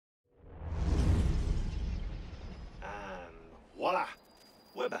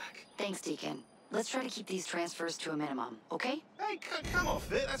we're back. Thanks, Deacon. Let's try to keep these transfers to a minimum, okay? Hey, come off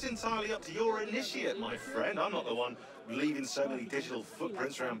it. That's entirely up to your initiate, my friend. I'm not the one leaving so many digital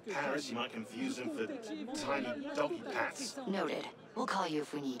footprints around Paris you might confuse them for tiny doggy pats. Noted. We'll call you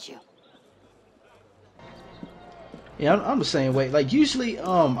if we need you. Yeah, I'm the same way. Like, usually,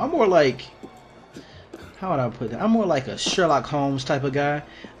 I'm more like... How would I put it? I'm more like a Sherlock Holmes type of guy.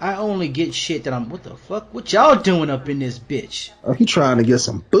 I only get shit that I'm... What the fuck? What y'all doing up in this bitch? Oh, he trying to get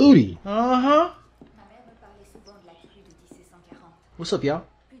some booty. Uh-huh. What's up, y'all?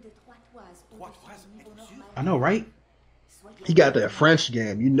 I know, right? He got that French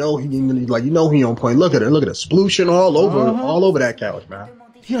game. You know he on point. Look at it. Look at it. Splooshing all over that couch, man.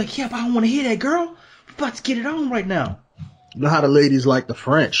 He like, yeah, but I don't want to hear that, girl. We're about to get it on right now. You know how the ladies like the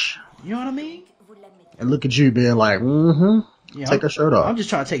French. You know what I mean? And look at you being like, Yeah, take her shirt off. I'm just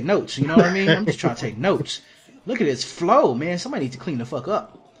trying to take notes. You know what I mean? I'm just trying to take notes. Look at this flow, man. Somebody needs to clean the fuck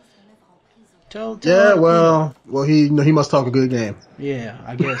up. Tell yeah, well, he must talk a good game. Yeah,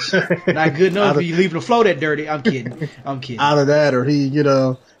 I guess. Not good enough if you leaving the flow that dirty. I'm kidding. Either that or he,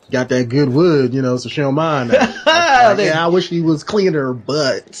 got that good wood, so she don't mind that. I wish he was cleaner,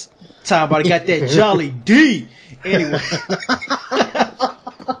 but. Time about got that Jolly D. Anyway.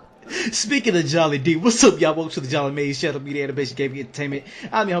 Speaking of Jolly D, what's up, y'all? Welcome to the Jolly Maze Channel, Media Animation Gaming Entertainment.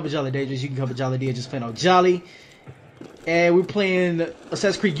 I'm your humble Jolly Dangerous. You can cover Jolly D and just playing on Jolly. And we're playing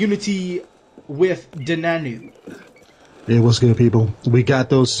Assassin's Creed Unity with Denanu. Hey, what's good, people? We got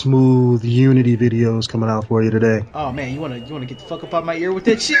those smooth Unity videos coming out for you today. Oh man, you wanna get the fuck up out my ear with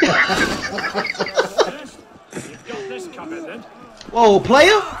that shit? Whoa,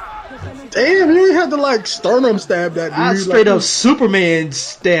 player! Damn, you ain't had to sternum stab that dude. I straight up Superman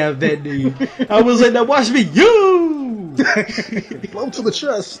stabbed that dude. I was like, now watch me, you! Blow to the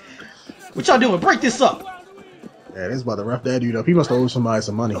chest. What y'all doing? Break this up. Yeah, this is about to rough that dude up. He must have owed somebody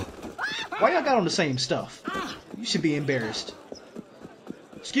some money. Why y'all got on the same stuff? You should be embarrassed.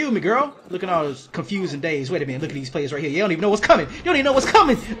 Excuse me, girl. Look at all those confusing days. Wait a minute. Look at these players right here. You don't even know what's coming. You don't even know what's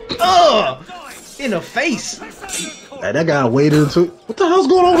coming. Ugh! In the face. Hey, that guy waded into... What the hell's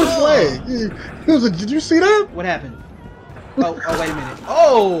going on with his leg? Did you see that? What happened? Oh, wait a minute.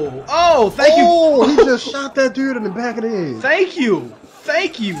 Oh, thank you. Oh, he just shot that dude in the back of the head. Thank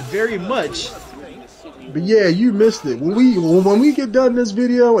you very much. But yeah, you missed it. When we get done this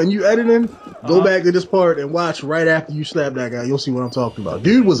video and you editing, go back to this part and watch right after you slap that guy. You'll see what I'm talking about.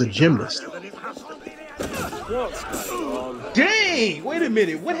 Dude was a gymnast. Dang! Wait a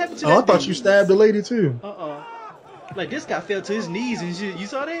minute. What happened to that? Oh, I thought you stabbed the lady too. Like this guy fell to his knees and shit. You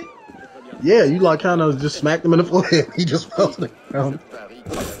saw that? Yeah, you kind of just smacked him in the forehead. He just fell to the ground.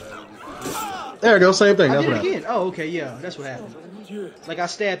 There we go. Same thing. That's what happened. Again. Oh, okay. Yeah, that's what happened. Like I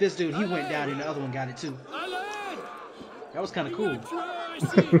stabbed this dude, he went down, and the other one got it too. That was kind of cool.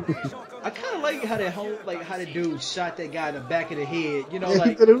 I kind of like how the dude shot that guy in the back of the head.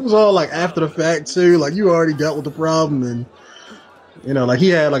 It was all after the fact too. Like you already dealt with the problem, and he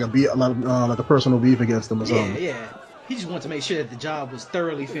had a personal beef against him or something. Yeah. He just wanted to make sure that the job was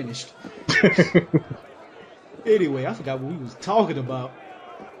thoroughly finished. Anyway, I forgot what we was talking about.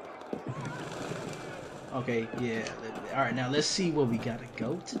 Okay, yeah. Alright, now let's see where we gotta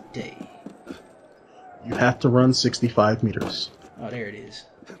go today. You have to run 65 meters. Oh, there it is.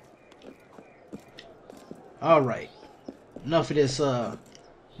 Alright. Enough of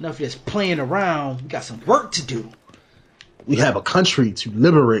this playing around. We got some work to do. We have a country to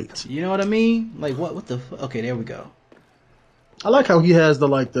liberate. You know what I mean? Like, what the okay, there we go. I like how he has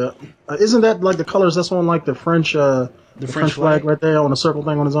isn't that the colors that's on the French, the French flag right there on the circle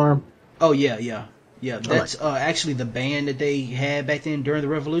thing on his arm? Oh, yeah. Yeah, that's actually the band that they had back then during the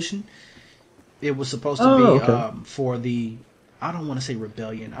Revolution. It was supposed to be for the, I don't want to say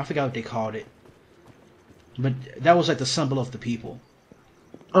rebellion. I forgot what they called it. But that was the symbol of the people.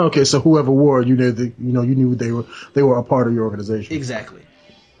 Okay, so whoever wore it, you knew they were a part of your organization. Exactly.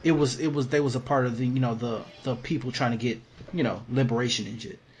 They was a part of the people trying to get, liberation and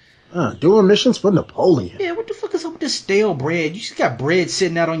shit. Doing missions for Napoleon. Yeah, what the fuck is up with this stale bread? You just got bread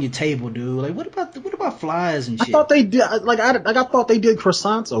sitting out on your table, dude. Like, what about flies and shit? I thought they did. I thought they did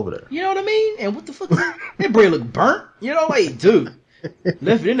croissants over there. You know what I mean? And what the fuck is that? That bread look burnt. Dude,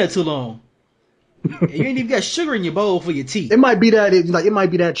 left it in there too long. And you ain't even got sugar in your bowl for your tea. It might be that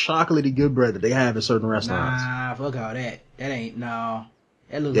chocolatey good bread that they have at certain restaurants. Nah, fuck all that. That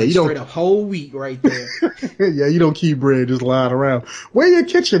That looks like straight up whole wheat right there. Yeah, you don't keep bread just lying around. Where your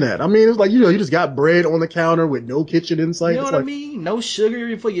kitchen at? I mean, it's like, you just got bread on the counter with no kitchen in sight. You know what I mean? No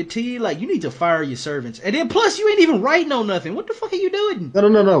sugar for your tea. Like, you need to fire your servants. And then plus, you ain't even writing on nothing. What the fuck are you doing?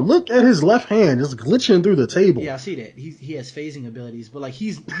 No. Look at his left hand, just glitching through the table. Yeah, I see that. He has phasing abilities, but like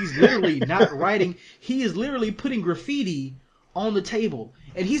he's literally not writing. He is literally putting graffiti on the table.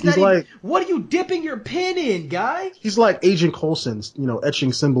 And he's not like, even, what are you dipping your pen in, guy? He's like Agent Coulson,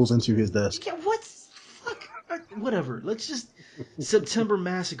 etching symbols into his desk. Yeah, fuck? Whatever. Let's just... September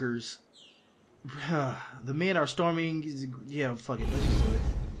Massacres. The men are storming... Yeah, fuck it. Let's just do it.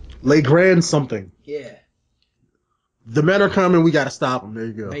 Le Grand something. Yeah. The men are coming, we gotta stop them. There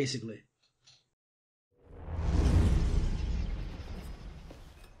you go. Basically.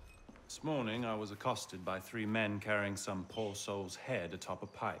 This morning, I was accosted by 3 men carrying some poor soul's head atop a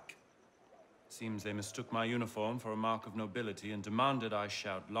pike. Seems they mistook my uniform for a mark of nobility and demanded I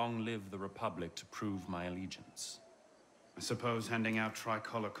shout, "Long live the Republic," to prove my allegiance. I suppose handing out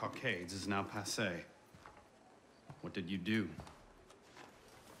tricolor cockades is now passé. What did you do?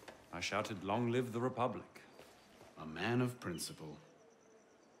 I shouted, "Long live the Republic." A man of principle.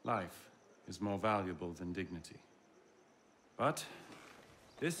 Life is more valuable than dignity. But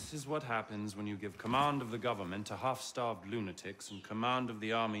this is what happens when you give command of the government to half-starved lunatics and command of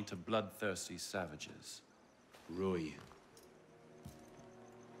the army to bloodthirsty savages. Rui.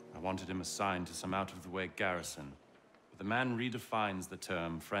 I wanted him assigned to some out-of-the-way garrison. But the man redefines the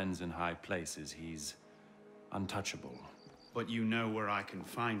term friends in high places. He's untouchable. But you know where I can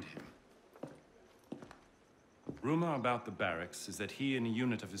find him. Rumor about the barracks is that he and a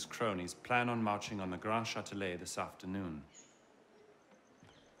unit of his cronies plan on marching on the Grand Châtelet this afternoon.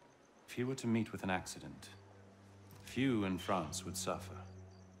 If he were to meet with an accident, few in France would suffer.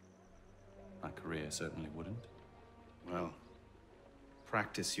 My career certainly wouldn't. Well,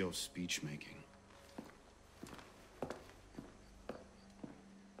 practice your speech-making.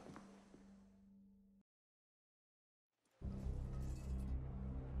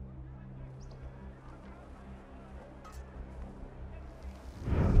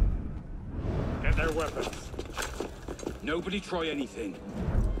 Get their weapons. Nobody try anything.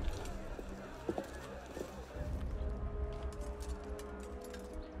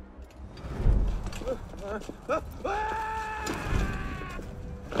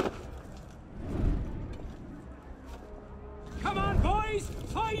 Come on, boys!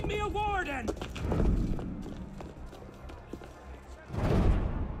 Find me a warden!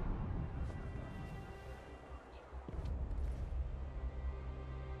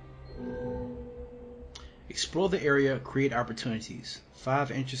 Explore the area, create opportunities.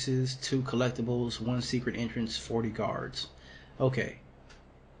 5 entrances, 2 collectibles, 1 secret entrance, 40 guards. Okay.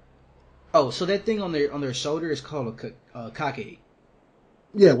 Oh, so that thing on their shoulder is called a cockade.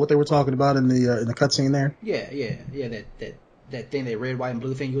 Yeah, what they were talking about in the cutscene there. Yeah. That thing, that red, white, and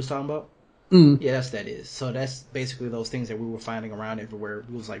blue thing you was talking about. Yeah, that's that is. So that's basically those things that we were finding around everywhere.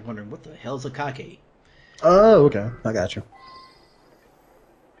 We was like wondering, what the hell is a cockade? Oh, okay, I got you.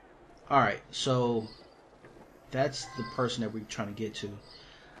 All right, so that's the person that we're trying to get to.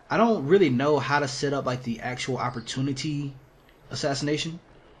 I don't really know how to set up like the actual opportunity assassination.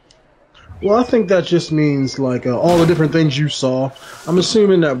 Well, I think that just means like all the different things you saw. I'm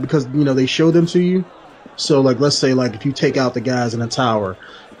assuming that because they showed them to you. So like, let's say like if you take out the guys in the tower,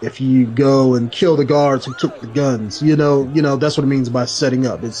 if you go and kill the guards who took the guns, that's what it means by setting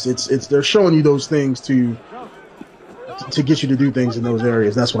up. It's they're showing you those things to get you to do things in those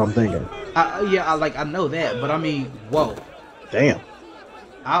areas. That's what I'm thinking. I know that, but I mean, whoa, damn.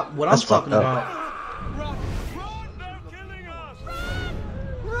 I'm talking about.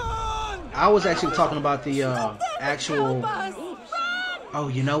 I was actually talking about the actual. Oh,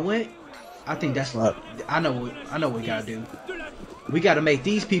 you know what? I think that's what I know what we gotta do. We gotta make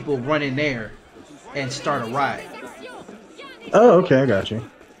these people run in there and start a riot. Oh, okay, I got you.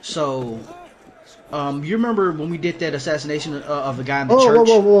 So, you remember when we did that assassination of the guy in the church?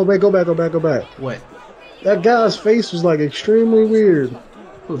 Whoa, wait, go back. What? That guy's face was like extremely weird.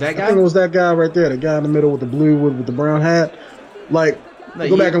 Who, that guy? I think it was that guy right there, the guy in the middle with the blue with the brown hat. Like,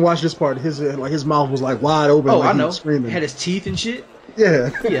 go back and watch this part. His mouth was like wide open. Oh, like I know. He was screaming. Had his teeth and shit. Yeah.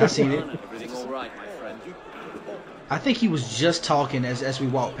 Yeah, I seen it. I think he was just talking as we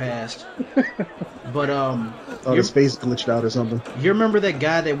walked past. But his face glitched out or something. You remember that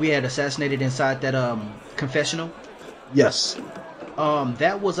guy that we had assassinated inside that confessional? Yes.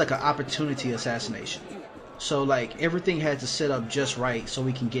 That was like an opportunity assassination. So like everything had to set up just right so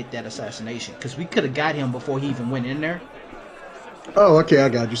we can get that assassination. Because we could have got him before he even went in there. Oh, okay, I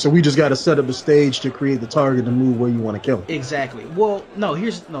got you. So we just got to set up the stage to create the target to move where you want to kill him. Exactly. Well, no.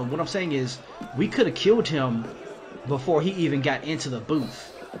 What I'm saying is, we could have killed him before he even got into the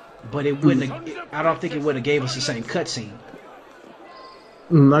booth, but it wouldn't. I don't think it would have gave us the same cutscene.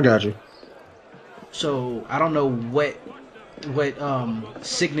 I got you. So I don't know what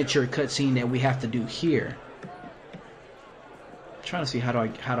signature cutscene that we have to do here. I'm trying to see how do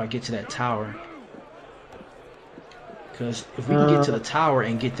I get to that tower? Because if we can get to the tower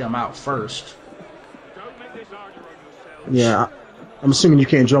and get them out first. Yeah, I'm assuming you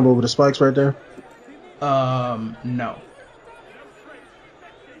can't jump over the spikes right there. No.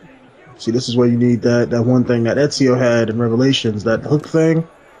 See, this is where you need that one thing that Ezio had in Revelations, that hook thing.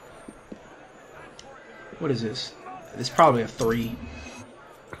 What is this? It's probably a 3.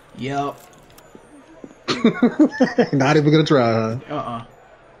 Yep. Not even gonna try, huh?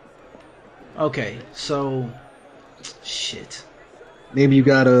 Okay, so shit. Maybe you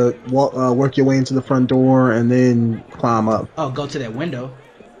gotta work your way into the front door and then climb up. Oh, go to that window.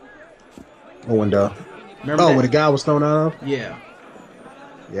 A window. Remember where the guy was thrown out of? Yeah.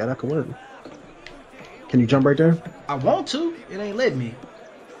 Yeah, that could work. Can you jump right there? I want to. It ain't letting me.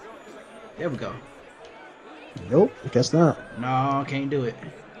 There we go. Nope, I guess not. No, can't do it.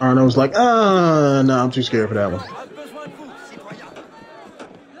 Arno was like, no, I'm too scared for that one.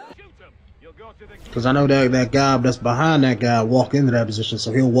 Because I know that guy that's behind that guy walk into that position,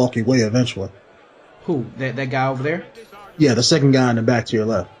 so he'll walk your way eventually. Who? That guy over there? Yeah, the second guy in the back to your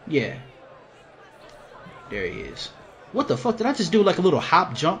left. Yeah. There he is. What the fuck? Did I just do like a little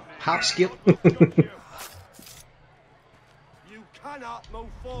hop, jump, hop, skip? You cannot move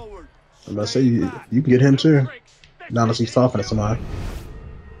forward. I'm about to say, you can get him too. Not unless he's talking to somebody.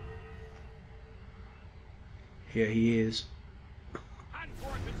 Here he is.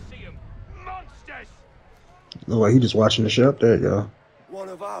 Look like he just watching the show. There you go. One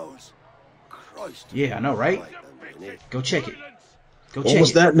of ours. Christ. Yeah, I know, right? Go check it. Go check it. What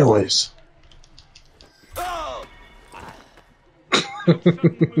was that noise? He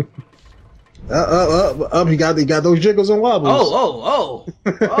got those jiggles and wobbles. Oh,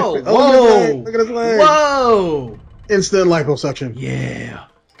 whoa. Look at his leg. Whoa. Instant liposuction. Yeah.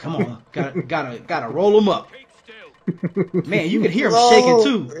 Come on. Gotta roll him up. Man, you can hear him shaking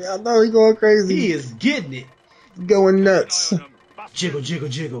too. Yeah, I know, he's going crazy. He is getting it. Going nuts. Jiggle, jiggle,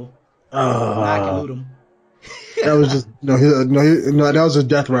 jiggle. I can loot him. That was just no, that was just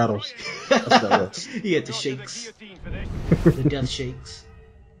death rattles. That's what that was. He had the shakes. The death shakes.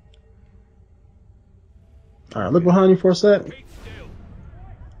 Alright, look behind you for a sec.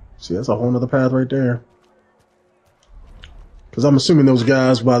 See, that's a whole nother path right there. Because I'm assuming those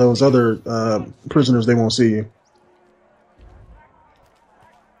guys, by those other prisoners, they won't see you.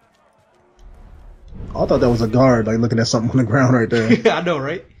 I thought that was a guard, like looking at something on the ground right there. I know,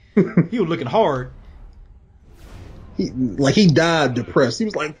 right? He was looking hard. He died depressed. He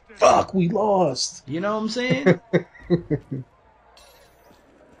was like, "Fuck, we lost." You know what I'm saying?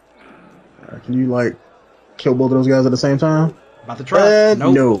 Can you like kill both of those guys at the same time? About to try.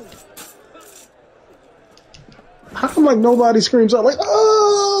 Nope. No. How come like nobody screams out like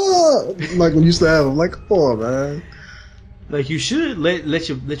 "ah" like when you stab them? Like, come on, man. Like you should let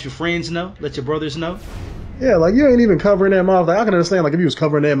your friends know, let your brothers know. Yeah, like you ain't even covering their mouth. Like I can understand like if you was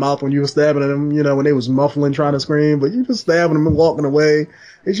covering their mouth when you were stabbing them, you know, when they was muffling trying to scream, but you just stabbing them and walking away.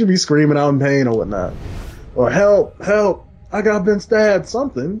 They should be screaming out in pain or whatnot. Or help, help, I got been stabbed,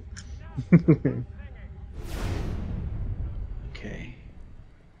 something. Okay.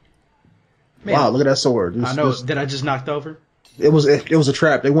 Man, wow, look at that sword. I know. That I just knocked over? It was a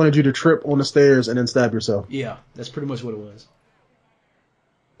trap. They wanted you to trip on the stairs and then stab yourself. Yeah, that's pretty much what it was.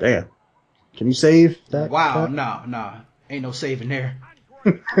 Damn. Can you save that? Wow, nah. Ain't no saving there.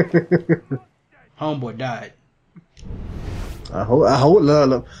 Homeboy died. I hope.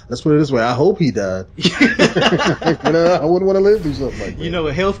 Let's put it this way. I hope he died. You know, I wouldn't want to live through something like that. You know,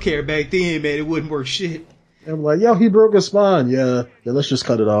 healthcare back then, man, it wouldn't work shit. I'm like, yo, he broke his spine. Yeah, let's just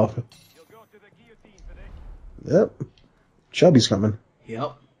cut it off. Yep. Chubby's coming.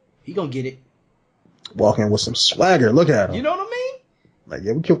 Yep. He gonna get it. Walking with some swagger. Look at him. You know what I mean? Like,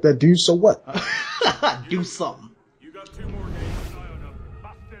 yeah, we killed that dude, so what? Do something. You got 2 more days, eye on him,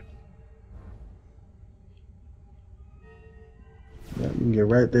 bastard. Yeah, you can get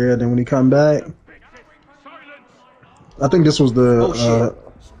right there, then when he come back. I think this was the... Oh, shit.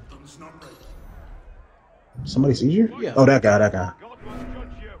 Somebody sees you? Yeah. Oh, that guy.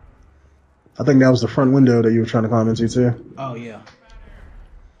 I think that was the front window that you were trying to climb into, too. Oh, yeah.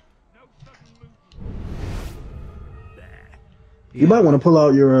 You might want to pull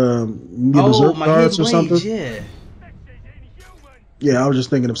out your berserk my cards hidden or something. rage, yeah. Yeah, I was just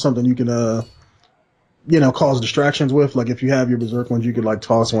thinking of something you can, you know, cause distractions with. Like if you have your berserk ones, you could like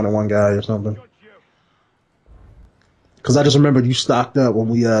toss one at one guy or something. Because I just remembered you stocked up when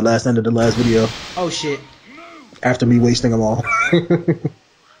we last ended the last video. Oh shit. After me wasting them all.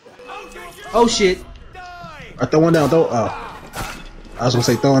 Oh shit. I throw one down. Throw. Oh. I was gonna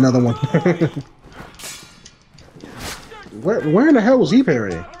say throw another one. Where in the hell was he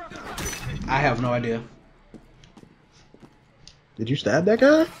parrying? I have no idea. Did you stab that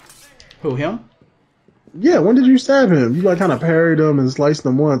guy? Who, him? Yeah, when did you stab him? You like kind of parried him and sliced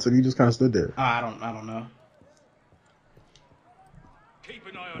him once, and he just kind of stood there. I don't know. Keep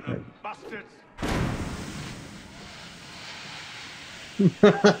an eye on them, bastards.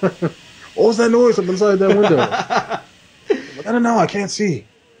 What was that noise up inside that window? I don't know. I can't see.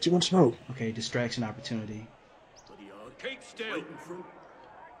 Too much smoke. Okay, distraction opportunity. Keep still.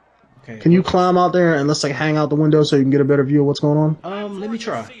 Okay. Can you climb out there and let's like hang out the window so you can get a better view of what's going on? Let me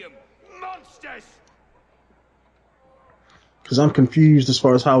try. Monsters. Because I'm confused as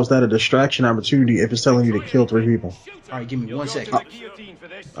far as how is that a distraction opportunity if it's telling you to kill 3 people. All right, give me 1 second.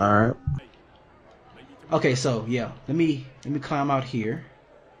 All right. Okay, so yeah, let me climb out here.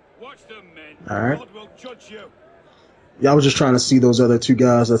 Watch them, men. All right. God will judge you. Yeah, I was just trying to see those other 2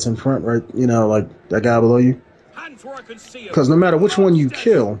 guys that's in front, right? You know, like that guy below you. Hands where I can see 'em. Because no matter which one you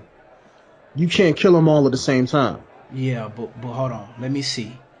kill, you can't kill them all at the same time. Yeah, but hold on. Let me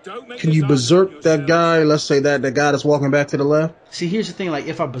see. Can you berserk that guy? Let's say that the guy that's walking back to the left. See, here's the thing. Like,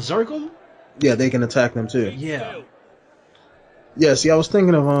 if I berserk him, yeah, they can attack them too. Yeah. Yeah. See, I was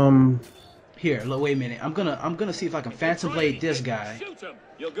thinking of Here, look, wait a minute. I'm gonna see if I can Phantom Blade this guy.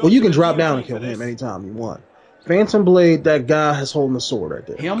 Well, you can drop down and kill him anytime you want. Phantom Blade, that guy is holding the sword right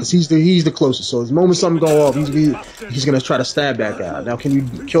there. Him? Because he's the closest. So the moment something go off, he's gonna try to stab that guy. Now, can you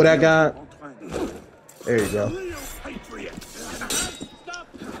kill that guy? There you go.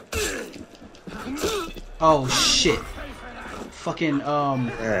 Oh shit! Fucking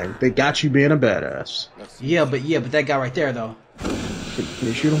Yeah, they got you being a badass. Yeah, but that guy right there though. Can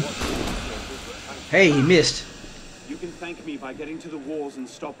you shoot him? Hey, he missed. You can thank me by getting to the walls and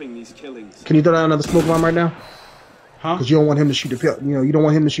stopping these killings. Can you throw down another smoke bomb right now? Huh? Because you don't want him to shoot you don't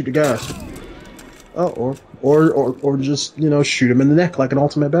want him to shoot the guys. Oh, or just shoot him in the neck like an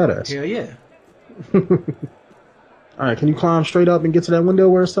ultimate badass. Hell yeah. All right, can you climb straight up and get to that window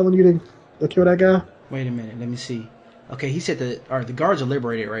where it's telling you to kill that guy? Wait a minute, let me see. Okay, he said the guards are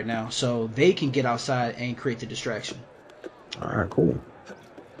liberated right now, so they can get outside and create the distraction. All right, cool.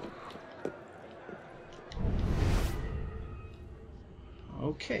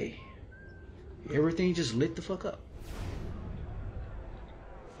 Okay. Everything just lit the fuck up.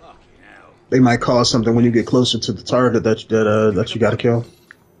 They might cause something when you get closer to the target that you got to kill.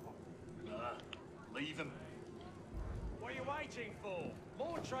 Leave him. What are you waiting for?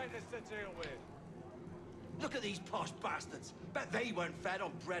 More traitors to deal with. Look at these posh bastards. Bet they weren't fed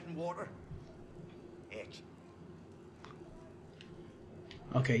on bread and water. Ick.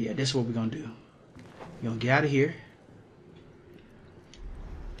 Okay, yeah, this is what we're gonna do. We're gonna get out of here.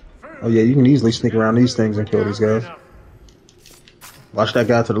 Oh yeah, you can easily sneak around these things and kill these guys. Watch that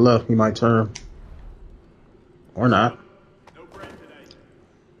guy to the left. He might turn. Or not. No bread today.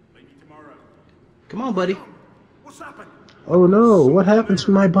 Maybe tomorrow. Come on, buddy. What's happened? Oh no, what happened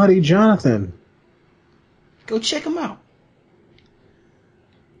to my buddy Jonathan? Go check him out.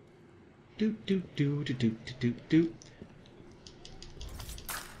 Do do do do do do do.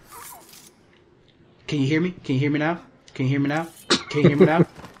 Can you hear me? Can you hear me now? Can you hear me now? Can you hear me now?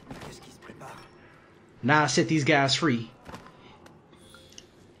 Now I set these guys free.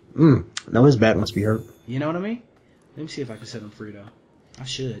 Now his back must be hurt. You know what I mean? Let me see if I can set them free though. I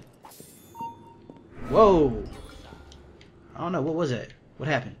should. Whoa! I don't know. What was that? What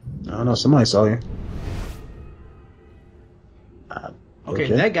happened? I don't know. Somebody saw you.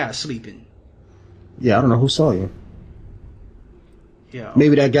 Okay, that guy's sleeping. Yeah, I don't know who saw you. Yeah.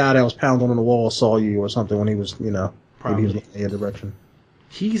 Maybe that guy that was pounding on the wall saw you or something when he was, maybe he was looking in your direction.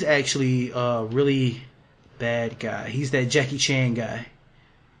 He's actually a really bad guy. He's that Jackie Chan guy.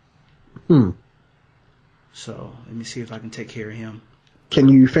 So let me see if I can take care of him. Can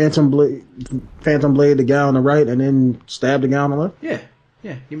you Phantom Blade the guy on the right and then stab the guy on the left? Yeah.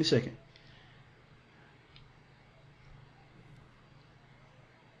 Give me a second.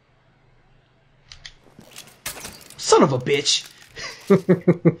 Son of a bitch!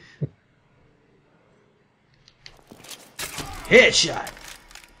 Headshot.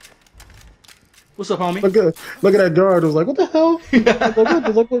 What's up, homie? Look at that guard. It was like, what the hell?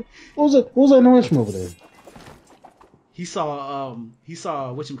 What was that noise from over there? He saw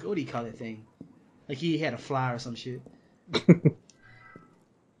what do you call that thing? Like he had a fly or some shit.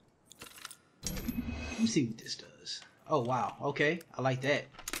 me see what this does. Oh, wow. Okay. I like that.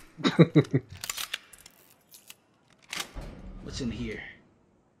 What's in here?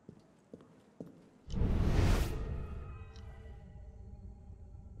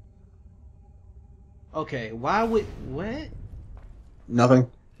 Okay. Why would... What? Nothing.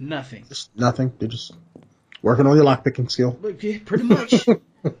 Nothing. Just nothing. They're just working on your lockpicking skill. Yeah, pretty much.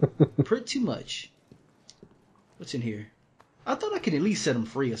 Pretty much. What's in here? I thought I could at least set them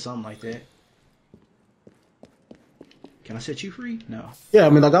free or something like that. Can I set you free? No. Yeah,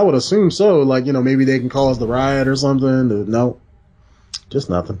 I mean, like, I would assume so. Like, you know, maybe they can cause the riot or something. No. Just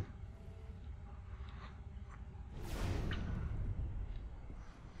nothing.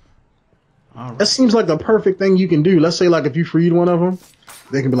 All right. That seems like the perfect thing you can do. Let's say, like, if you freed one of them,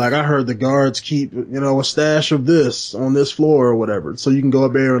 they can be like, I heard the guards keep, you know, a stash of this on this floor or whatever. So you can go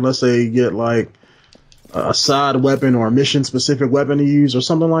up there and let's say get, like, a side weapon or a mission-specific weapon to use or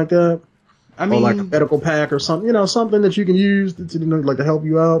something like that. I mean, or like a medical pack or something, you know, something that you can use to, you know, like to help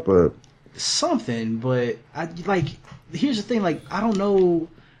you out. But something, but here's the thing, like, I don't know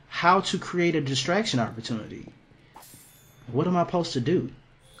how to create a distraction opportunity. What am I supposed to do?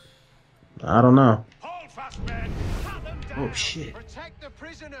 I don't know. Hold fast, men. Cut them down. Oh shit. Protect the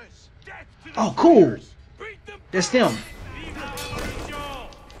prisoners. Death to the Oh cool. traitors. Beat them. That's them.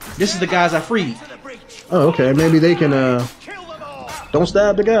 This is the guys I freed. Oh, okay. Maybe they can, Kill them all. don't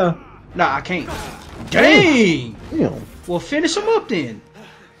stab the guy. Nah, I can't. Dang! Damn. Well, finish him up then.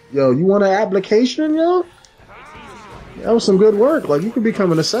 Yo, you want an application, yo? That was some good work. Like, you could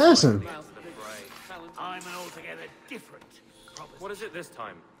become an assassin. I'm an altogether different. What is it this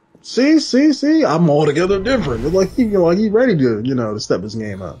time? See? I'm altogether different. It's like he ready to, you know, to step his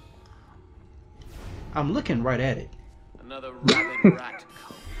game up. I'm looking right at it. Another rabid rat.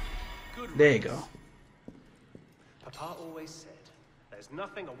 Good. There you go. Papa always said, there's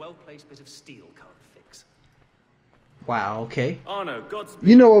nothing a well-placed bit of steel can't fix. Wow, okay. Arno, Godspeed.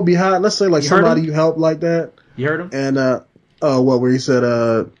 You know what would be hot? Let's say, like, You heard somebody him? you help like that. You heard him? And, where he said,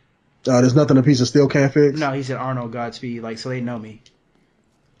 there's nothing a piece of steel can't fix? No, he said Arno Godspeed, like, so they know me.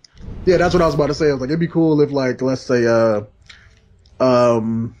 Yeah, that's what I was about to say. I was like, it'd be cool if, like, let's say, you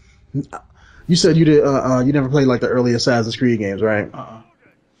said you did, you never played, like, the early Assassin's Creed games, right? Uh-uh.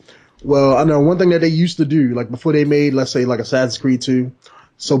 Well, I know one thing that they used to do, like, before they made, let's say, like, Assassin's Creed 2,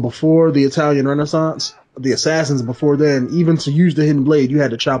 so before the Italian Renaissance, the assassins before then, even to use the hidden blade, you had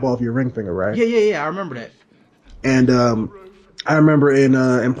to chop off your ring finger, right? Yeah, I remember that. And, I remember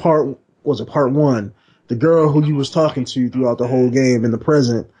in part 1, the girl who you was talking to throughout the whole game in the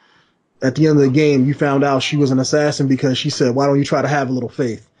present, at the end of the game, you found out she was an assassin because she said, why don't you try to have a little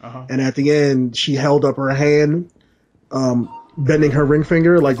faith? Uh-huh. And at the end, she held up her hand, bending her ring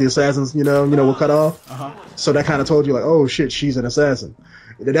finger like the assassins, you know, will cut off. Uh-huh. So that kind of told you, like, oh shit, she's an assassin.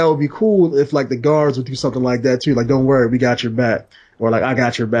 That would be cool if, like, the guards would do something like that too. Like, don't worry, we got your back. Or, like, I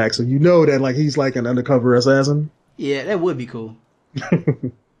got your back. So you know that, like, he's like an undercover assassin. Yeah, that would be cool.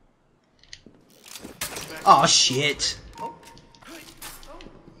 Oh shit.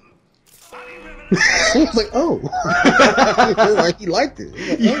 It's like, oh. Like, he liked it.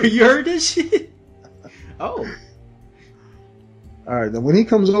 Like, oh. You heard this shit? Oh. Alright, then when he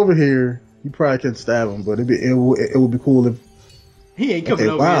comes over here, you probably can stab him, but it would be cool if He ain't coming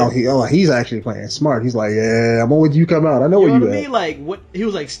over wow, here. he's actually playing smart. He's like, yeah, I'm gonna wait till you come out. I know You where know you what I at. mean? Like, what? He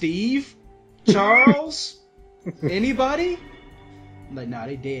was like, Steve? Charles? Anybody? I'm like, nah,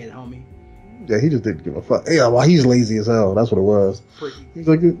 they dead, homie. Yeah, he just didn't give a fuck. Yeah, well, he's lazy as hell. That's what it was. He's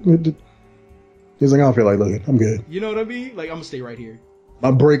like, I don't feel like looking. I'm good. You know what I mean? Like, I'm gonna stay right here.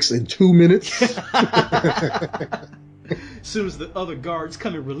 My break's in 2 minutes. As soon as the other guards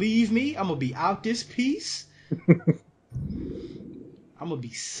come and relieve me, I'm gonna be out this piece. I'm gonna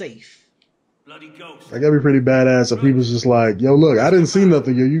be safe. Bloody ghost. Like, that'd be pretty badass if he was just like, yo, look, I didn't see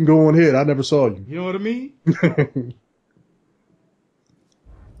nothing. Yo, you can go on ahead. I never saw you. You know what I mean?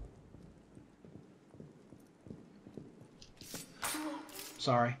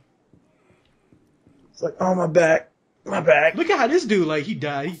 Sorry. It's like, oh, my back. My back. Look at how this dude, like, he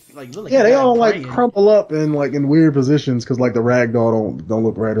died. He, like, look like Yeah, he they died all praying. like crumple up in like in weird positions because like the ragdoll don't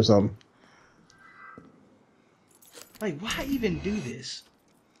look right or something. Like, why even do this?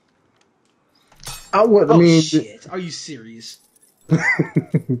 I would. Oh, I mean, shit. Are you serious? I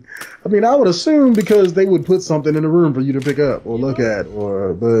mean, I would assume because they would put something in the room for you to pick up or look at,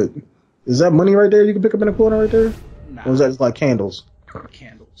 but is that money right there you can pick up in the corner right there? Nah. Or is that just like candles?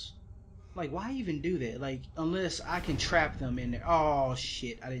 Candles. Like, why even do that? Like, unless I can trap them in there. Oh,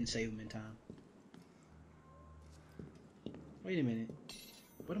 shit. I didn't save them in time. Wait a minute.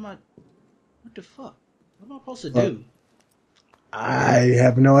 What the fuck? What am I supposed to do? I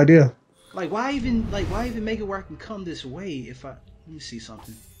have no idea. Like, why even make it where I can come this way if I... Let me see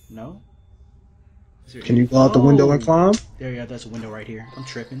something. No? Can you go out the window and climb? There you go. That's a window right here. I'm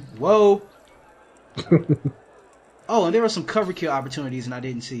tripping. Whoa! Oh, and there were some cover kill opportunities, and I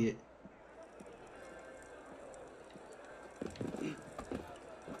didn't see it.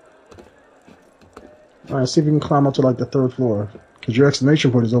 Alright, see if you can climb up to like the 3rd floor. Because your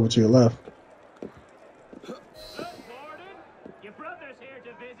exclamation point is over to your left. Your brother's here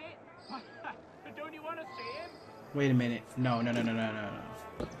to visit. But don't you want to see him? Wait a minute. No.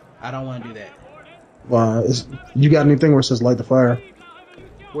 I don't want to do that. You got anything where it says light the fire?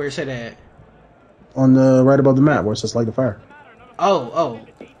 Where is it at? On the right above the map where it says light the fire. Oh.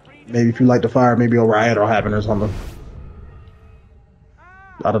 Maybe if you light the fire, maybe a riot will happen or something.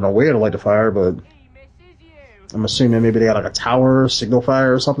 I don't know where to light the fire, but I'm assuming maybe they got like a tower, signal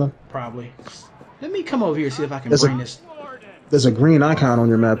fire or something. Probably. Let me come over here and see if I can bring this. There's a green icon on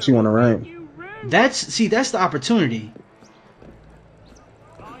your map too on the right. That's the opportunity.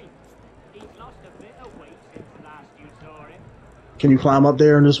 Can you climb up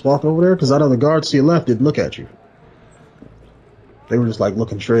there and just walk over there? Because I know the guards to your left didn't look at you. They were just like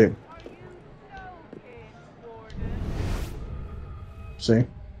looking straight. See? Ain't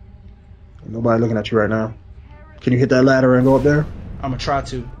nobody looking at you right now. Can you hit that ladder and go up there? I'm gonna try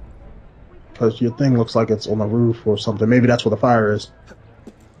to. Because your thing looks like it's on the roof or something. Maybe that's where the fire is.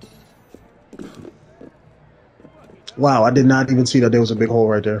 Wow, I did not even see that there was a big hole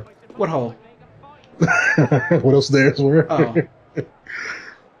right there. What hole? What else there is where? Oh.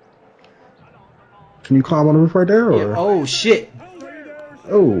 Can you climb on the roof right there? Or? Yeah. Oh, shit.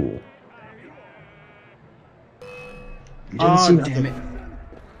 Oh. You didn't see damn it.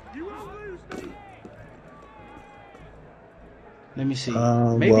 Let me see.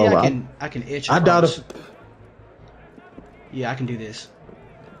 Maybe well, I can itch. I doubt if. Yeah, I can do this.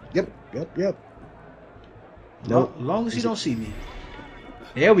 Yep. Nope. Long as you don't see me.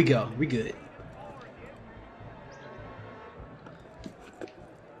 There we go. We good.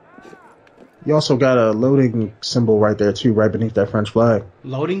 You also got a loading symbol right there too, right beneath that French flag.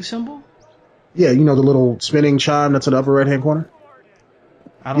 Loading symbol? Yeah, you know the little spinning chime that's in the upper right-hand corner?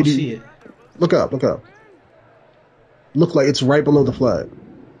 I don't see it. Look up. Look like it's right below the flag.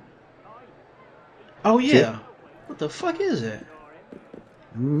 Oh, yeah. What the fuck is it?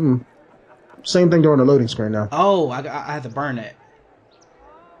 Same thing during the loading screen now. Oh, I have to burn that.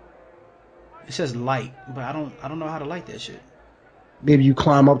 It says light, but I don't know how to light that shit. Maybe you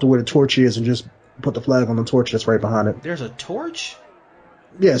climb up to where the torch is and just put the flag on the torch that's right behind it. There's a torch?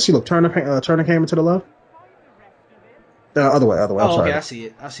 Yeah, see, look, turn the camera to the left. Other way. Oh, okay, I see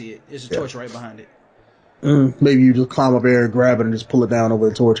it. There's a torch right behind it. Maybe you just climb up there, grab it, and just pull it down over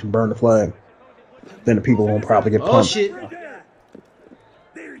the torch and burn the flag. Then the people won't probably get pumped. Oh, shit.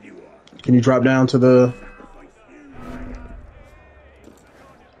 Can you drop down to the...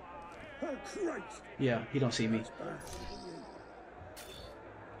 Yeah, he don't see me.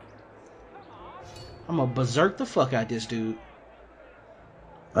 I'm gonna berserk the fuck out this dude.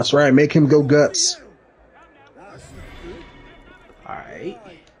 That's right, make him go guts. Alright.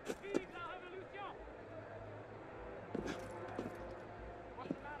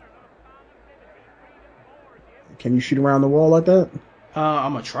 Can you shoot around the wall like that?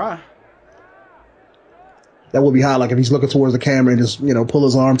 I'm gonna try. That would be hot, like if he's looking towards the camera and just, pull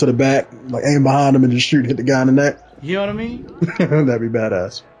his arm to the back, like aim behind him and just hit the guy in the neck. You know what I mean? That'd be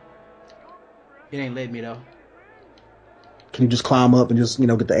badass. It ain't let me though. Can you just climb up and just,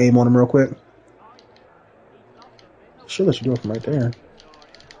 get the aim on him real quick? Should let you do it from right there.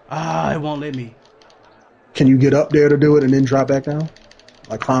 It won't let me. Can you get up there to do it and then drop back down?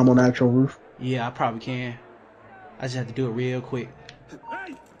 Like climb on the actual roof? Yeah, I probably can. I just have to do it real quick.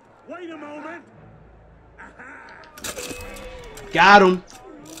 Hey, wait a moment. Got him.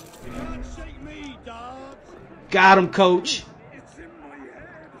 You can't shake me, dogs. Got him, coach. It's in my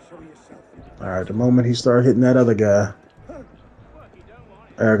hair to show yourself. Alright, the moment he started hitting that other guy.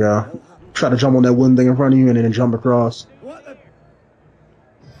 There we go. Try to jump on that wooden thing in front of you and then jump across. What a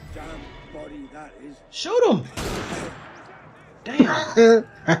damn body that is. Shoot him. Damn.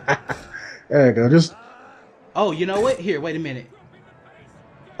 There you go. Just. Oh, you know what? Here, wait a minute.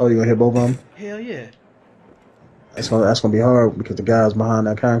 Oh, you gonna hit both of them? Hell yeah. That's gonna be hard because the guy's behind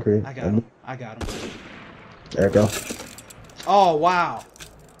that concrete. I got him. There you go. Oh, wow.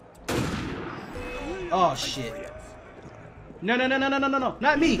 Oh, shit. No.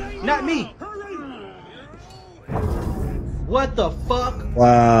 Not me. What the fuck?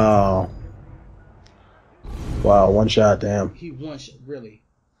 Wow, one shot, damn. He one shot, really.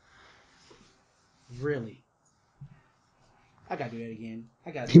 I gotta do that again.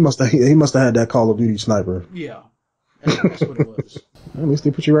 He must have had that Call of Duty sniper. Yeah, that's what it was. At least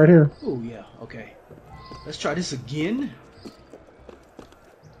they put you right here. Oh yeah, okay. Let's try this again.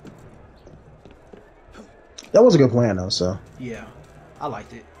 That was a good plan though. So yeah, I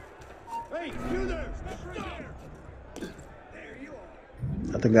liked it. Hey, you there!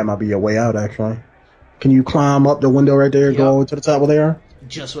 I think that might be your way out. Actually, can you climb up the window right there? Yep. Go to the top where they are.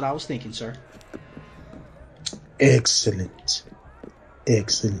 Just what I was thinking, sir. Excellent.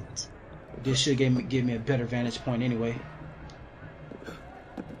 Excellent. This should give me a better vantage point anyway.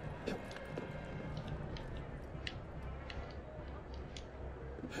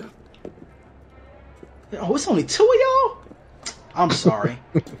 Oh, it's only 2 of y'all? I'm sorry.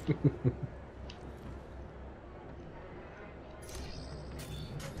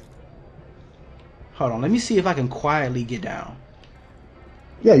 Hold on, let me see if I can quietly get down.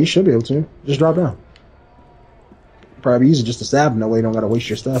 Yeah, you should be able to. Just drop down. Probably easy just to stab them. That way you don't gotta waste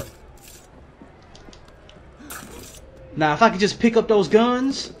your stuff. Now, if I could just pick up those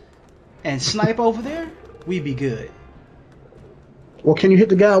guns and snipe over there, we'd be good. Well, can you hit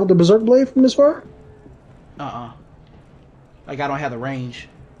the guy with the berserk blade from this far? Like, I don't have the range.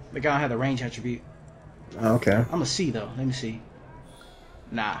 Like, I don't have the range attribute. Okay. I'm gonna see, though. Let me see.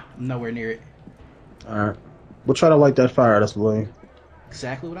 Nah, I'm nowhere near it. Alright. We'll try to light that fire that's blade.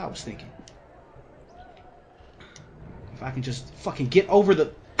 Exactly what I was thinking. If I can just fucking get over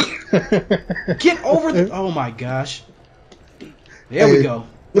the... Get over the... Oh my gosh. There we go.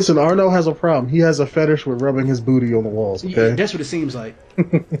 Listen, Arno has a problem. He has a fetish with rubbing his booty on the walls, okay? Yeah, that's what it seems like.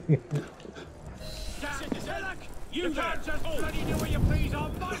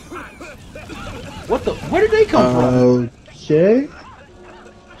 What the... Where did they come from? Okay.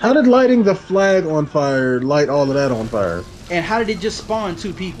 How did lighting the flag on fire light all of that on fire? And how did it just spawn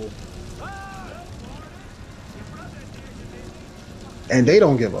 2 people? And they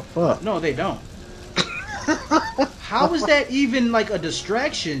don't give a fuck. No, they don't. How is that even like a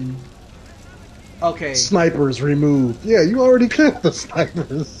distraction? Okay. Snipers removed. Yeah, you already killed the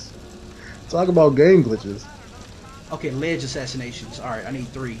snipers. Talk about game glitches. Okay, ledge assassinations. Alright, I need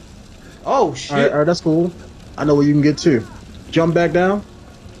 3. Oh, shit. Alright, that's cool. I know where you can get to. Jump back down.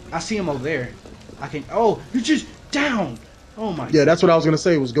 I see him over there. I can... Oh, you're just down. Oh, my God. Yeah, that's what I was going to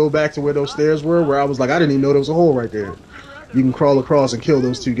say, was go back to where those stairs were, where I was like, I didn't even know there was a hole right there. You can crawl across and kill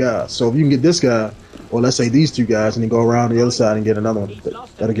those 2 guys. So if you can get this guy, or let's say these 2 guys, and then go around the other side and get another one,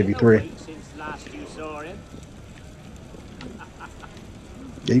 that'll give you 3.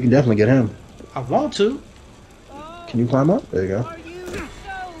 Yeah, you can definitely get him. I want to. Can you climb up? There you go.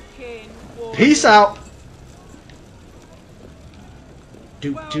 Peace out.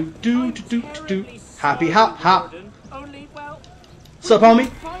 Do do do do do do. Happy hop hop. What's up, homie?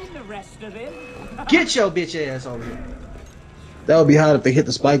 Get your bitch ass over here. That would be hot if they hit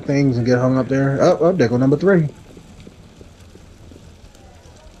the spike things and get hung up there. Oh, there go number 3.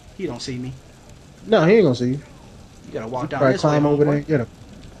 He don't see me. No, he ain't gonna see you. You gotta walk down this way. Climb over there and get him.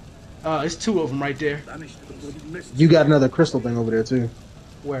 It's 2 of them right there. You got another crystal thing over there too.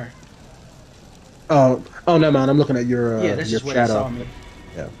 Where? Oh, never mind. I'm looking at your yeah, that's your just where shadow. they saw me.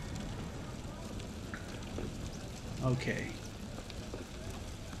 Yeah. Okay.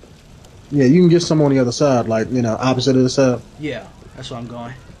 Yeah, you can get some on the other side, like, you know, opposite of the side. Yeah, that's where I'm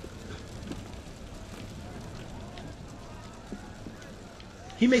going.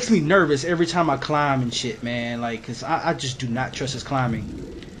 He makes me nervous every time I climb and shit, man. Like, cause I just do not trust his climbing.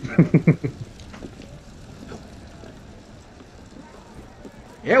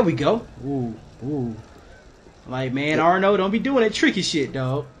 There we go. Ooh, ooh. Like, man, Arno, don't be doing that tricky shit,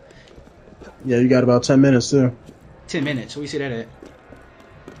 dog. Yeah, you got about 10 minutes too. 10 minutes. Where you see that at?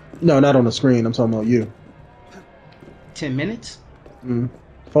 No, not on the screen. I'm talking about you. 10 minutes?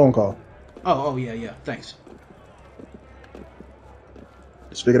 Phone call. Oh, yeah, yeah. Thanks.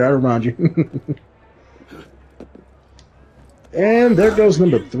 Just figured I'd remind you. And there goes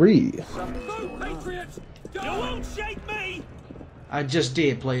number 3. You won't shake me! I just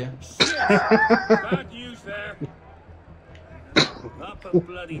did, player. Bad news there. That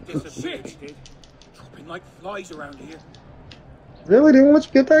bloody disappeared. Dropping like flies around here. Really? They won't let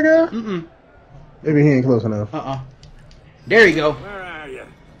you get that guy? Mm-mm. Maybe he ain't close enough. There you go. Where are you?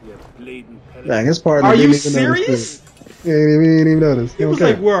 You bleeding pellet. Dang, his partner Are didn't you even serious? Notice. He ain't even noticed. He was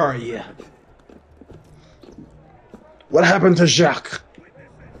like, where are you? What happened to Jacques?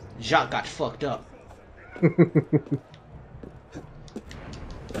 Jacques got fucked up.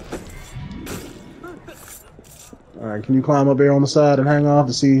 Alright, can you climb up here on the side and hang off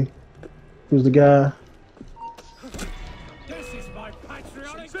to see who's the guy? This is my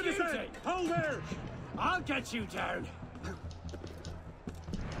patriotic duty. Hold there! I'll get you down.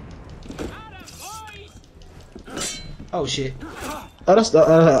 Oh shit. Oh, that's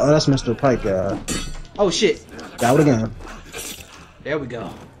Mr. Pike. Oh shit. Got with a gun. There we go.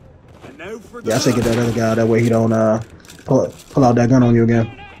 Yeah, I say get that other guy. That way he don't pull out that gun on you again.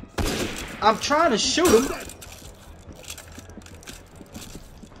 I'm trying to shoot him.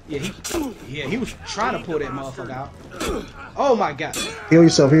 Yeah, he was trying to pull that motherfucker out. Oh my god. Heal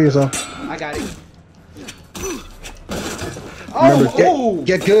yourself. Heal yourself. I got it. Oh, remember,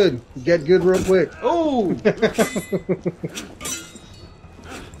 get good. Get good real quick. Oh.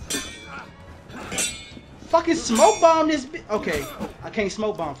 Fucking smoke bomb this bitch. Okay, I can't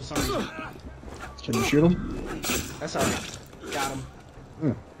smoke bomb for some reason. Can you shoot him? That's alright. Got him.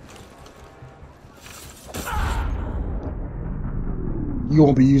 You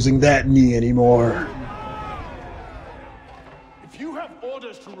won't be using that knee anymore. If you have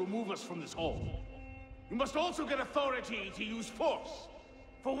orders to remove us from this hall, you must also get authority to use force.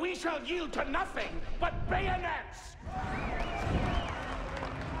 For we shall yield to nothing but bayonets!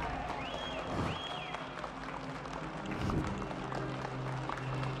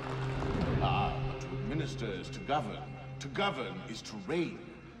 Ah, to administer is to govern. To govern is to reign.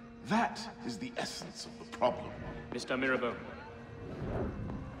 That is the essence of the problem. Mr. Mirabeau.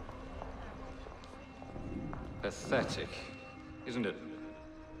 Pathetic, isn't it?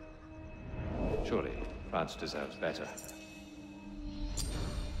 Surely France deserves better.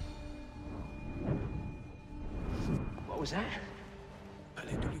 What was that?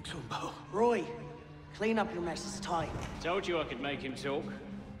 Roy, clean up your mess. It's time. Told you I could make him talk.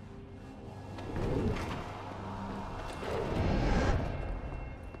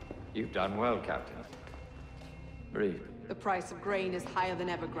 You've done well, Captain. Breathe. The price of grain is higher than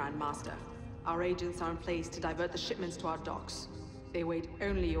ever, Grandmaster. Our agents are in place to divert the shipments to our docks. They await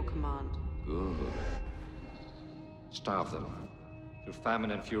only your command. Good. Starve them. Through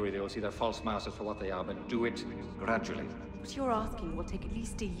famine and fury, they will see their false masters for what they are, but do it gradually. What you're asking will take at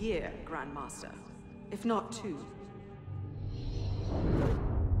least a year, Grandmaster. If not two.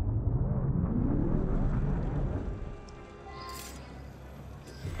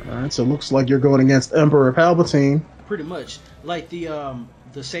 Alright, so it looks like you're going against Emperor Palpatine. Pretty much. Like the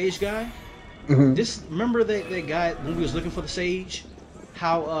sage guy. Mm-hmm. Remember that guy when we was looking for the sage?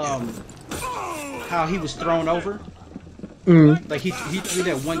 How he was thrown over? Mm-hmm. Like he threw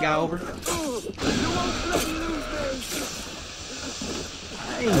that one guy over.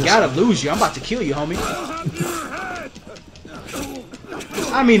 I ain't gotta lose you. I'm about to kill you, homie.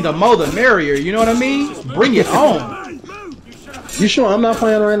 I mean, the more the merrier. You know what I mean? Bring it on. You sure I'm not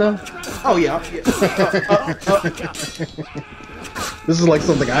playing right now? Oh yeah. This is like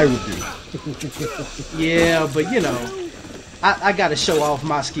something I would do. Yeah, but you know, I gotta show off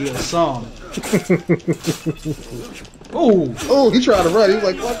my skills some. Oh, he tried to run. He was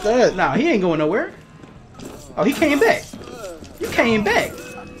like, "Fuck that!" Nah, he ain't going nowhere. Oh, he came back. You came back.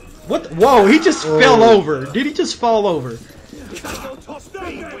 What? Whoa, he just fell over. Did he just fall over?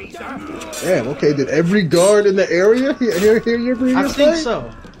 Damn. Okay. Did every guard in the area hear your previous I think fight?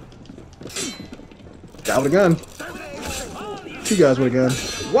 so. Got with a gun. Two guys with a gun.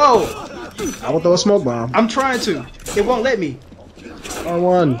 Whoa! I will throw a smoke bomb. I'm trying to. It won't let me.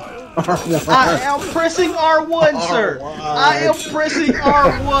 R1. R1. I am pressing R1, sir. I am pressing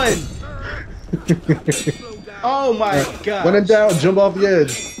R1. Oh my god. When in doubt, jump off the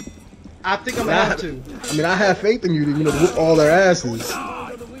edge. I think I'm gonna have to. I mean, I have faith in you to, whoop all their asses.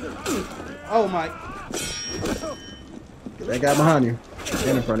 Oh my. Get that guy behind you.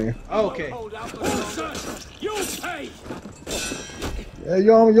 And in front of you. Okay. Yeah,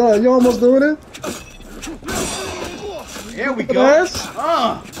 you almost doing it. There we go.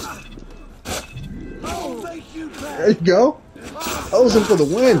 There you go. Ozen for the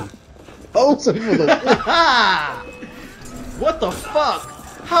win. Ozen for the win. What the fuck?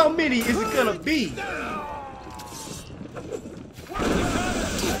 How many is it gonna be?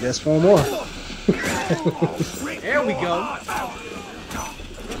 I guess 4 more. There we go.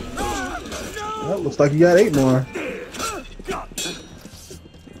 Well, looks like you got 8 more.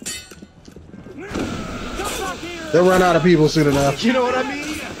 They'll run out of people soon enough. You know what I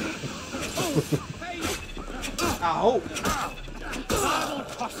mean? I hope.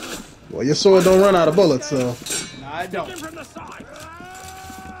 Well, your sword don't run out of bullets, so. No, I don't.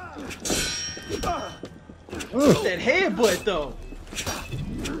 That headbutt, though.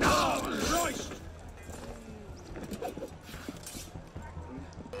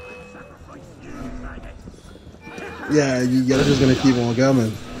 Yeah, they're just gonna keep on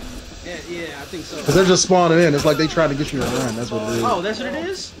coming. Yeah, I think so. Because they're just spawning in. It's like they trying to get you to run. That's what it is. Oh, that's what it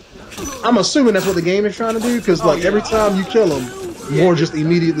is? I'm assuming that's what the game is trying to do. Because, like, every time you kill them, more just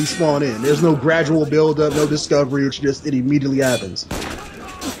immediately spawn in. There's no gradual build up, no discovery. It's just it immediately happens.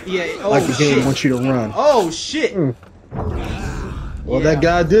 Yeah. Oh, like the game wants you to run. Oh shit. Well, that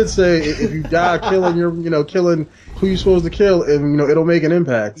guy did say if you die killing killing who you're supposed to kill, and it'll make an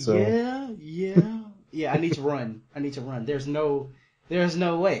impact. So yeah. I need to run. There's no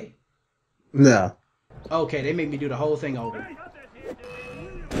way. Nah. Okay, they make me do the whole thing over.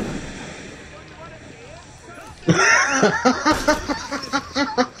 You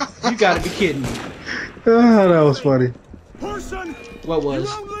gotta be kidding me. Oh, that was funny. What was?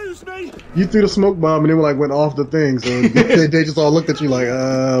 You threw the smoke bomb and it went off the thing, so they just all looked at you like,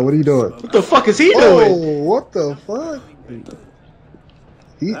 what are you doing? What the fuck is he doing? Oh, what the fuck?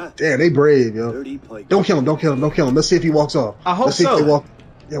 Damn, they brave, yo. Don't kill him. Let's see if he walks off. I hope Let's see so. If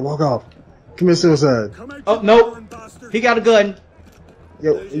they walk off. Commit suicide. Oh, nope. He got a gun.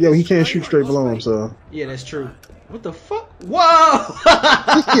 Yo, he can't shoot straight below him, so. Yeah, that's true. What the fuck? Whoa! Oh,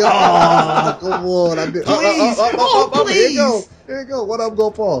 come on. I did. Please, please. Here you go. What I'm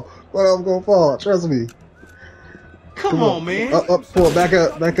gonna fall. Trust me. Come on, man. Up, pull. Back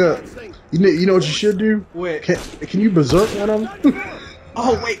up. You know what you should do? What? Can you berserk one of them?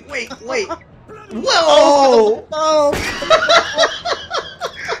 Oh, wait. Whoa! Oh.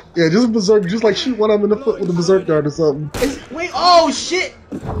 Yeah, just berserk. Just shoot one of them in the foot with a berserk dart or something. Wait. Oh shit!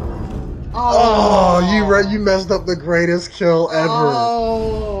 Oh, you messed up the greatest kill ever.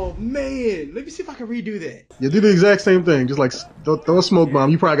 Oh man, let me see if I can redo that. Yeah, do the exact same thing. Just throw a smoke bomb.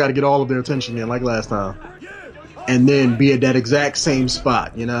 You probably got to get all of their attention in, like last time, and then be at that exact same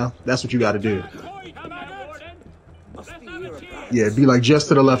spot. That's what you got to do. Yeah, be just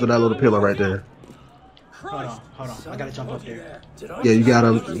to the left of that little pillar right there. Hold on. I gotta jump up there. Yeah, you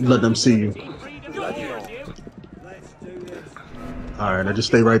gotta let them see you. All right, now just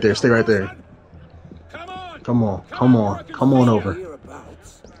stay right there. Come on over.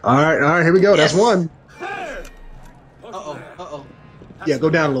 All right, here we go. Yes. That's one. Uh-oh. Yeah, go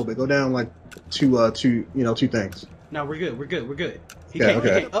down a little bit. Go down two things. No, we're good. He Okay, can't.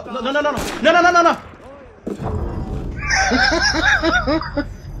 okay. No.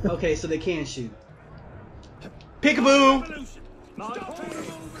 Okay, so they can shoot. Peekaboo!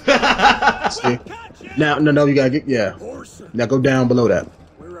 See? Now, no, you gotta get, Now go down below that.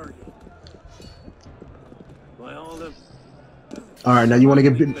 All right, now you want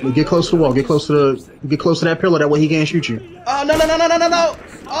to get close to the wall. Get close to that pillar. That way he can't shoot you. Oh no!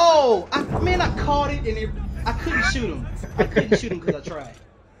 Oh, I caught it and I couldn't shoot him. Because I tried.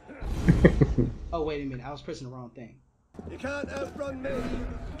 Oh wait a minute! I was pressing the wrong thing. You can't outrun me.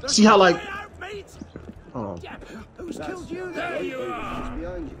 See how Oh. Who's killed you? There you are.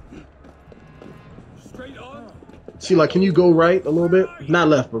 Behind you. Straight on. See, can you go right a little bit? Not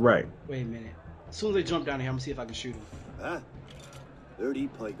left, but right. Wait a minute. As soon as they jump down here, I'm gonna see if I can shoot him. Dirty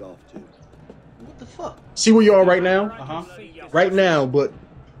pike off too. What the fuck? See where you are right now? Right now, but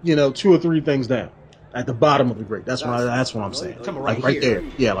 2 or 3 things down. At the bottom of the grate. That's what I'm saying. Right there.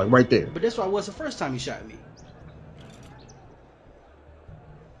 Yeah, right there. But that's why it was the first time he shot me.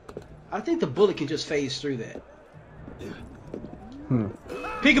 I think the bullet can just phase through that.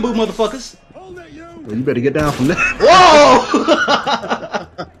 Peekaboo, motherfuckers! Well, you better get down from that. Whoa!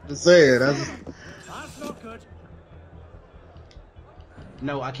 Just saying. That's not good.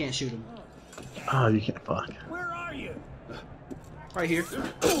 No, I can't shoot him. Oh, you can't. Fuck. Where are you? Right here.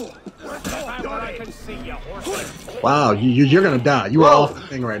 I can see you, horse. Wow, you're gonna die. You are off the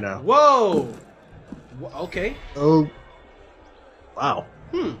thing right now. Whoa! Okay. Oh. Wow.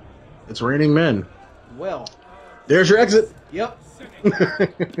 It's raining men. Well. There's your exit. Yep.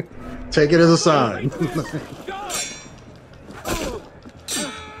 Take it as a sign.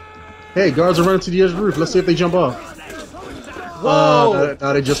 Hey, guards are running to the edge of the roof. Let's see if they jump off. Whoa!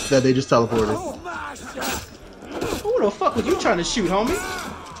 No, they just teleported. Who the fuck was you trying to shoot, homie?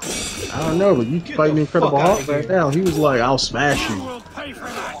 I don't know, but you fighting the Incredible Hulk right now. He was like, "I'll smash you."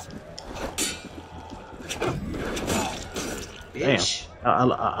 Bitch. Damn,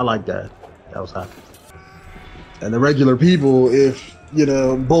 I like that. That was hot. And the regular people, if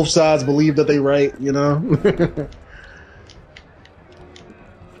both sides believe that they right,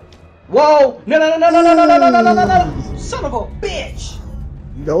 Whoa! No! Son of a bitch!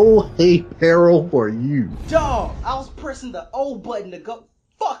 No hate peril for you. Dog, I was pressing the O button to go.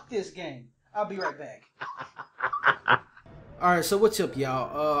 Fuck this game. I'll be right back. Alright, so what's up,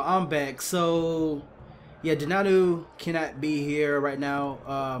 y'all? I'm back. So, yeah, Jeannotte cannot be here right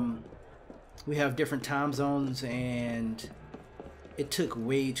now. We have different time zones, and it took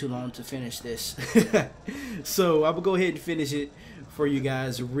way too long to finish this. So, I'm gonna go ahead and finish it for you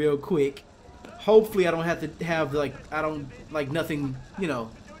guys real quick. Hopefully I don't have to have nothing, you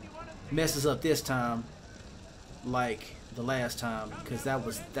know, messes up this time like the last time, because that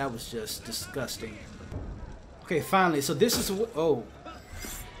was just disgusting. Okay, finally. So this is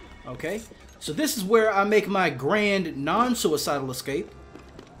okay. So this is where I make my grand non-suicidal escape.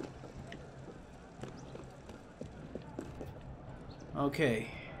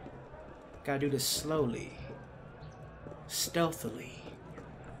 Okay. Gotta do this slowly, stealthily,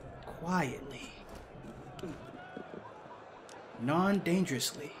 quietly,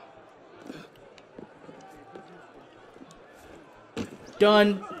 non-dangerously.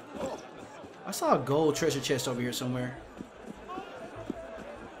 Done. I saw a gold treasure chest over here somewhere.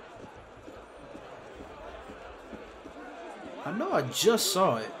 I know I just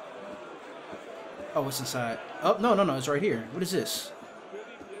saw it. Oh, it's inside. Oh, no, it's right here. What is this?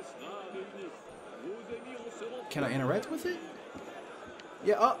 Can I interact with it?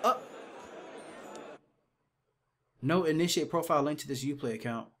 Yeah, No initiate profile link to this Uplay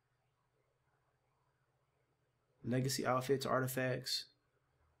account. Legacy outfits, artifacts.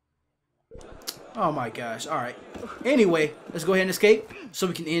 Oh my gosh. Alright. Anyway, let's go ahead and escape so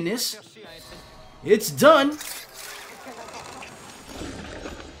we can end this. It's done.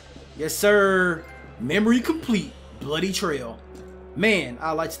 Yes, sir. Memory complete. Bloody Trail. Man,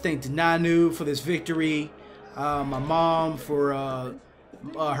 I'd like to thank Nanu for this victory. My mom for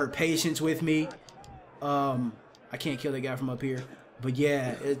her patience with me. I can't kill that guy from up here. But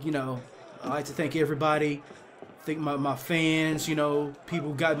yeah, you know, I'd like to thank everybody. Thank my fans, you know, people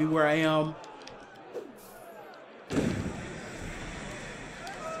who got me where I am.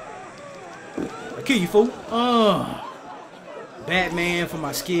 I kill you, fool. Batman for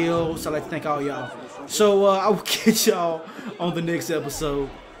my skills. I'd like to thank all y'all. So I will catch y'all on the next episode.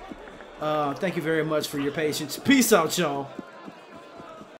 Thank you very much for your patience. Peace out, y'all.